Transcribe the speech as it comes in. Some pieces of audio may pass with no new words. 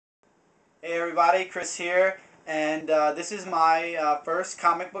Hey everybody, Chris here, and this is my first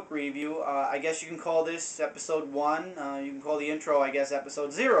comic book review. I guess you can call this episode 1. You can call the intro, I guess,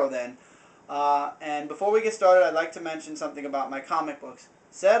 episode 0 then. And before we get started, I'd like to mention something about my comic books.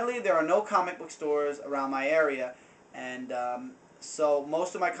 Sadly, there are no comic book stores around my area, and so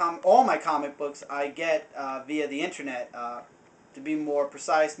most of all my comic books I get via the internet. To be more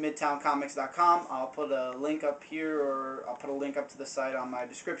precise, midtowncomics.com. I'll put a link up here, or I'll put a link up to the site on my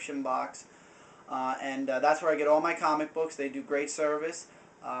description box. And that's where I get all my comic books. They do great service.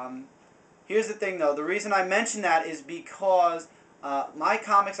 Here's the thing, though. The reason I mention that is because my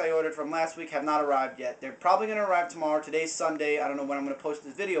comics I ordered from last week have not arrived yet. They're probably going to arrive tomorrow. Today's Sunday. I don't know when I'm going to post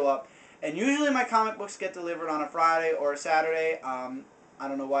this video up. And usually my comic books get delivered on a Friday or a Saturday. I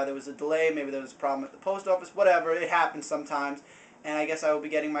don't know why there was a delay. Maybe there was a problem at the post office. Whatever. It happens sometimes. And I guess I will be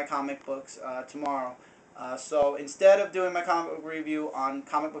getting my comic books tomorrow. So instead of doing my comic book review on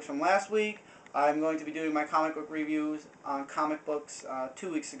comic books from last week, I'm going to be doing my comic book reviews on comic books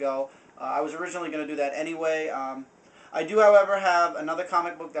 2 weeks ago. I was originally going to do that anyway. I do, however, have another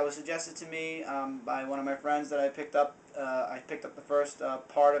comic book that was suggested to me by one of my friends that I picked up. I picked up the first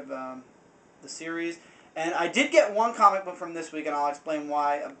part of the series. And I did get one comic book from this week, and I'll explain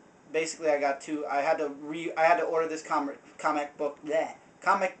why. Basically, I got two. I had to order this comic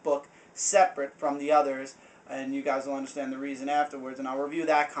book separate from the others, and you guys will understand the reason afterwards. And I'll review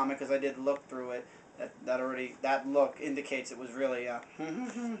that comic because I did look through it. That look indicates it was really.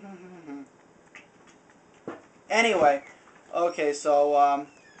 Anyway, okay, so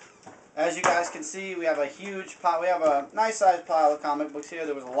as you guys can see, we have a huge pile. We have a nice sized pile of comic books here.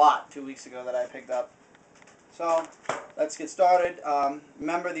 There was a lot 2 weeks ago that I picked up. So let's get started.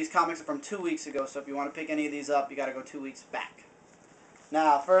 Remember, these comics are from 2 weeks ago, so if you want to pick any of these up, you got to go 2 weeks back.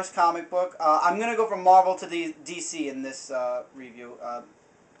 Now, first comic book. I'm going to go from Marvel to DC in this review.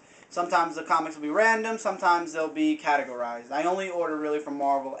 Sometimes the comics will be random, sometimes they'll be categorized. I only order really from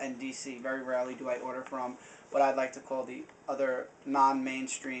Marvel and DC. Very rarely do I order from what I'd like to call the other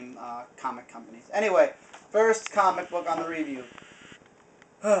non-mainstream comic companies. Anyway, first comic book on the review.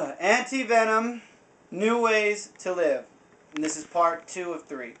 Anti-Venom, New Ways to Live. And this is part 2 of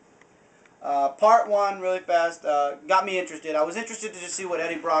 3. Part 1, really fast, got me interested. I was interested to just see what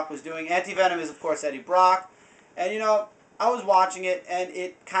Eddie Brock was doing. Anti-Venom is, of course, Eddie Brock. And, you know, I was watching it, and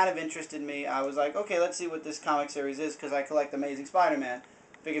it kind of interested me. I was like, okay, let's see what this comic series is, because I collect Amazing Spider-Man.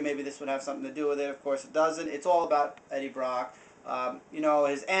 Figured maybe this would have something to do with it. Of course, it doesn't. It's all about Eddie Brock. You know,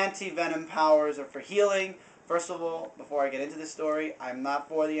 his anti-venom powers are for healing. First of all, before I get into this story, I'm not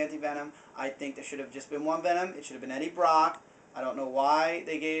for the anti-venom. I think there should have just been one Venom. It should have been Eddie Brock. I don't know why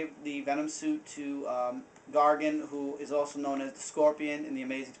they gave the Venom suit to Gargan, who is also known as the Scorpion in the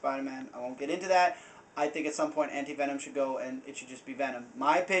Amazing Spider-Man. I won't get into that. I think at some point Anti-Venom should go and it should just be Venom.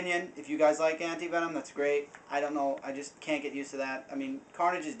 My opinion, if you guys like Anti-Venom, that's great. I don't know. I just can't get used to that. I mean,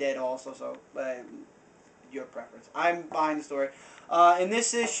 Carnage is dead also, so your preference. I'm behind the story. In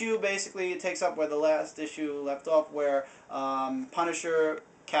this issue, basically, it takes up where the last issue left off, where Punisher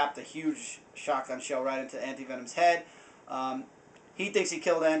capped a huge shotgun shell right into Anti-Venom's head. He thinks he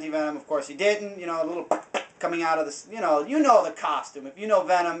killed Anti-Venom. Of course, he didn't. You know, a little coming out of this. You know the costume. If you know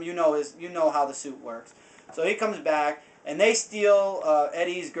Venom, you know how the suit works. So he comes back, and they steal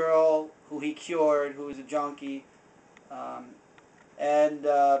Eddie's girl, who he cured, who was a junkie, and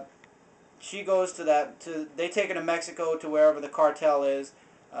she goes to they take her to Mexico, to wherever the cartel is,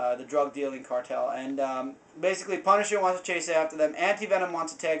 the drug dealing cartel, and basically Punisher wants to chase after them. Anti-Venom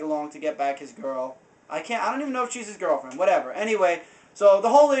wants to tag along to get back his girl. I don't even know if she's his girlfriend. Whatever. Anyway, so the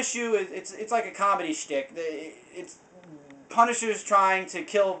whole issue is it's like a comedy shtick. It's Punisher's trying to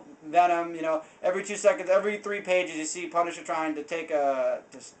kill Venom. You know, every 2 seconds, every 3 pages, you see Punisher trying to to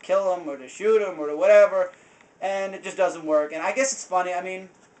kill him or to shoot him or to whatever, and it just doesn't work. And I guess it's funny. I mean,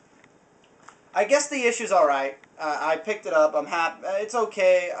 I guess the issue's all right. I picked it up. I'm happy. It's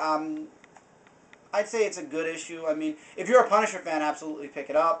okay. I'd say it's a good issue. I mean, if you're a Punisher fan, absolutely pick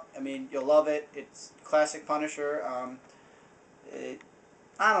it up. I mean, you'll love it. It's classic Punisher.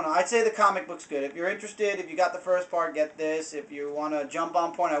 I don't know. I'd say the comic book's good. If you're interested, if you got the first part, get this. If you want to jump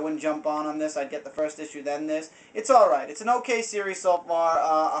on point, I wouldn't jump on this. I'd get the first issue, then this. It's all right. It's an okay series so far.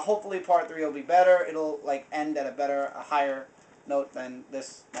 Hopefully part 3 will be better. It'll like end at a higher note than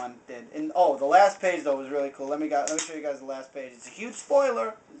this one did. And oh, the last page though was really cool. Let me show you guys the last page. It's a huge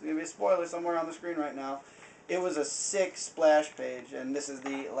spoiler. There's gonna be a spoiler somewhere on the screen right now. It was a sick splash page, and this is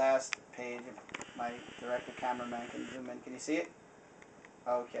the last page. If my director cameraman can zoom in. Can you see it?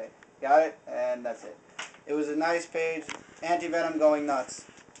 Okay, got it, and that's it. It was a nice page. Anti-Venom going nuts.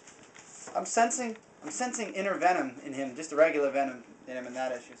 I'm sensing inner Venom in him, just a regular Venom. Hit him in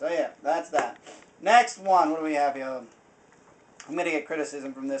that issue. So yeah, that's that. Next one, what do we have here? I'm going to get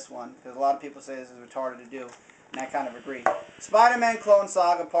criticism from this one, because a lot of people say this is retarded to do, and I kind of agree. Spider-Man Clone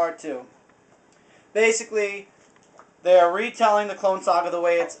Saga Part 2. Basically, they are retelling the Clone Saga the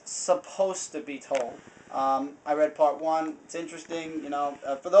way it's supposed to be told. I read Part 1. It's interesting, you know.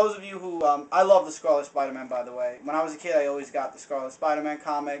 For those of you who... I love the Scarlet Spider-Man, by the way. When I was a kid, I always got the Scarlet Spider-Man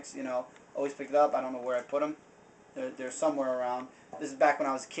comics, you know. Always picked it up. I don't know where I put them. They're somewhere around. This is back when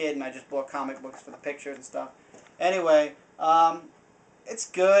I was a kid, and I just bought comic books for the pictures and stuff. Anyway, it's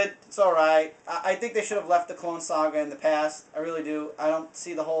good. It's alright. I think they should have left the Clone Saga in the past. I really do. I don't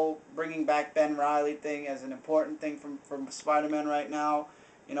see the whole bringing back Ben Reilly thing as an important thing from Spider-Man right now.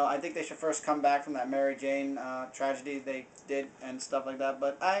 You know, I think they should first come back from that Mary Jane tragedy they did and stuff like that.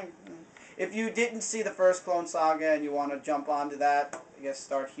 But if you didn't see the first Clone Saga and you want to jump onto that, I guess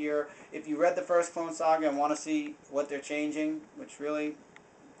start here. If you read the first Clone Saga and want to see what they're changing, which really,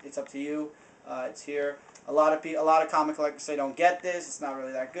 it's up to you. It's here. A lot of comic collectors say don't get this. It's not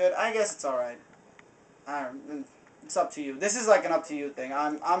really that good. I guess it's all right. It's up to you. This is like an up to you thing.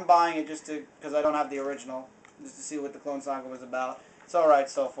 I'm buying it just because I don't have the original, just to see what the Clone Saga was about. It's all right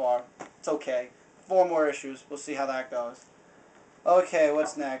so far. It's okay. 4 more issues. We'll see how that goes. Okay,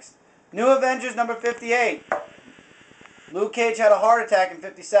 what's next? New Avengers number 58. Luke Cage had a heart attack in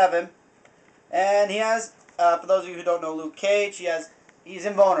 57, and he has. For those of you who don't know Luke Cage, he's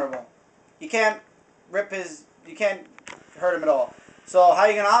invulnerable. You can't you can't hurt him at all. So how are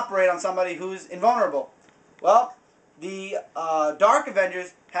you going to operate on somebody who's invulnerable? Well, the Dark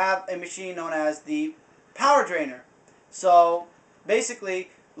Avengers have a machine known as the Power Drainer. So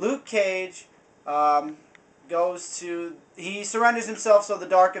basically, Luke Cage he surrenders himself so the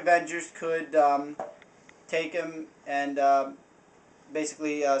Dark Avengers could take him and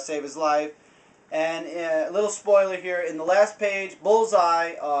basically save his life. And a little spoiler here, in the last page,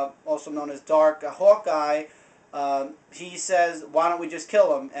 Bullseye, also known as Dark Hawkeye, he says, "Why don't we just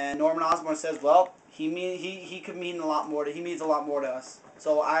kill him?" And Norman Osborn says, "Well, he could mean a lot more he means a lot more to us."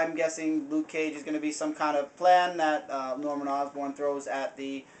 So I'm guessing Luke Cage is going to be some kind of plan that Norman Osborn throws at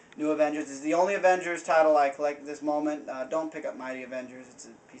the New Avengers. This is the only Avengers title I collect at this moment. Don't pick up Mighty Avengers; it's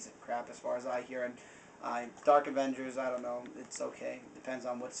a piece of crap as far as I hear. And Dark Avengers, I don't know. It's okay. Depends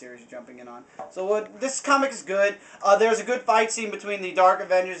on what series you're jumping in on. So this comic is good. There's a good fight scene between the Dark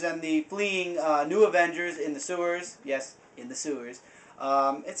Avengers and the fleeing New Avengers in the sewers. Yes, in the sewers.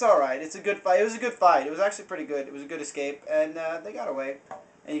 It's alright. It's a good fight. It was a good fight. It was actually pretty good. It was a good escape. And they got away.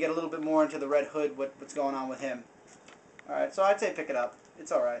 And you get a little bit more into the Red Hood, what's going on with him. Alright, so I'd say pick it up.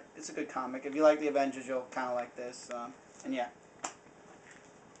 It's alright. It's a good comic. If you like the Avengers, you'll kind of like this. And yeah.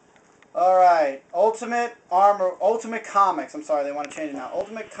 Alright, Ultimate Comics, I'm sorry, they want to change it now.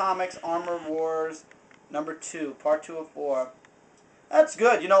 Ultimate Comics Armor Wars number 2, part 2 of 4. That's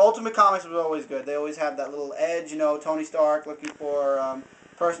good. You know, Ultimate Comics was always good. They always have that little edge, you know, Tony Stark looking for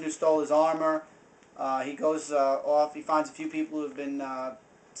the person who stole his armor. He goes off, he finds a few people who have been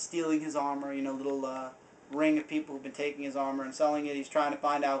stealing his armor, you know, little ring of people who've been taking his armor and selling it. He's trying to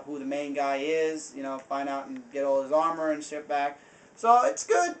find out who the main guy is, you know, find out and get all his armor and ship back. So it's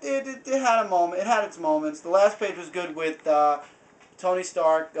good. It had a moment. It had its moments. The last page was good with Tony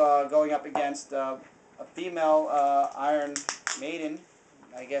Stark going up against a female Iron Maiden,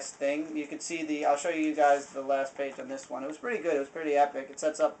 I guess, thing. You can see I'll show you guys the last page on this one. It was pretty good. It was pretty epic. It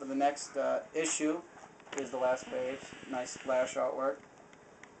sets up for the next issue. Here's the last page. Nice splash artwork.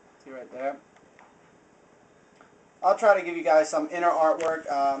 See right there. I'll try to give you guys some inner artwork.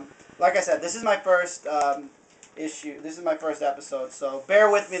 Like I said, this is my first issue. This is my first episode, so bear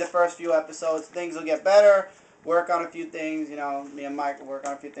with me the first few episodes. Things will get better. Work on a few things, you know. Me and Mike will work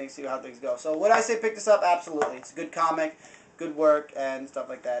on a few things, see how things go. So would I say pick this up? Absolutely. It's a good comic, good work, and stuff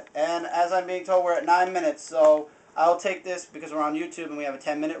like that. And as I'm being told, we're at 9 minutes, so I'll take this, because we're on YouTube and we have a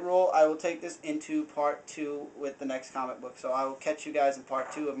 10-minute rule, I will take this into part 2 with the next comic book. So I will catch you guys in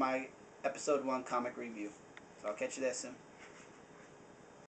part 2 of my episode 1 comic review. So I'll catch you there soon.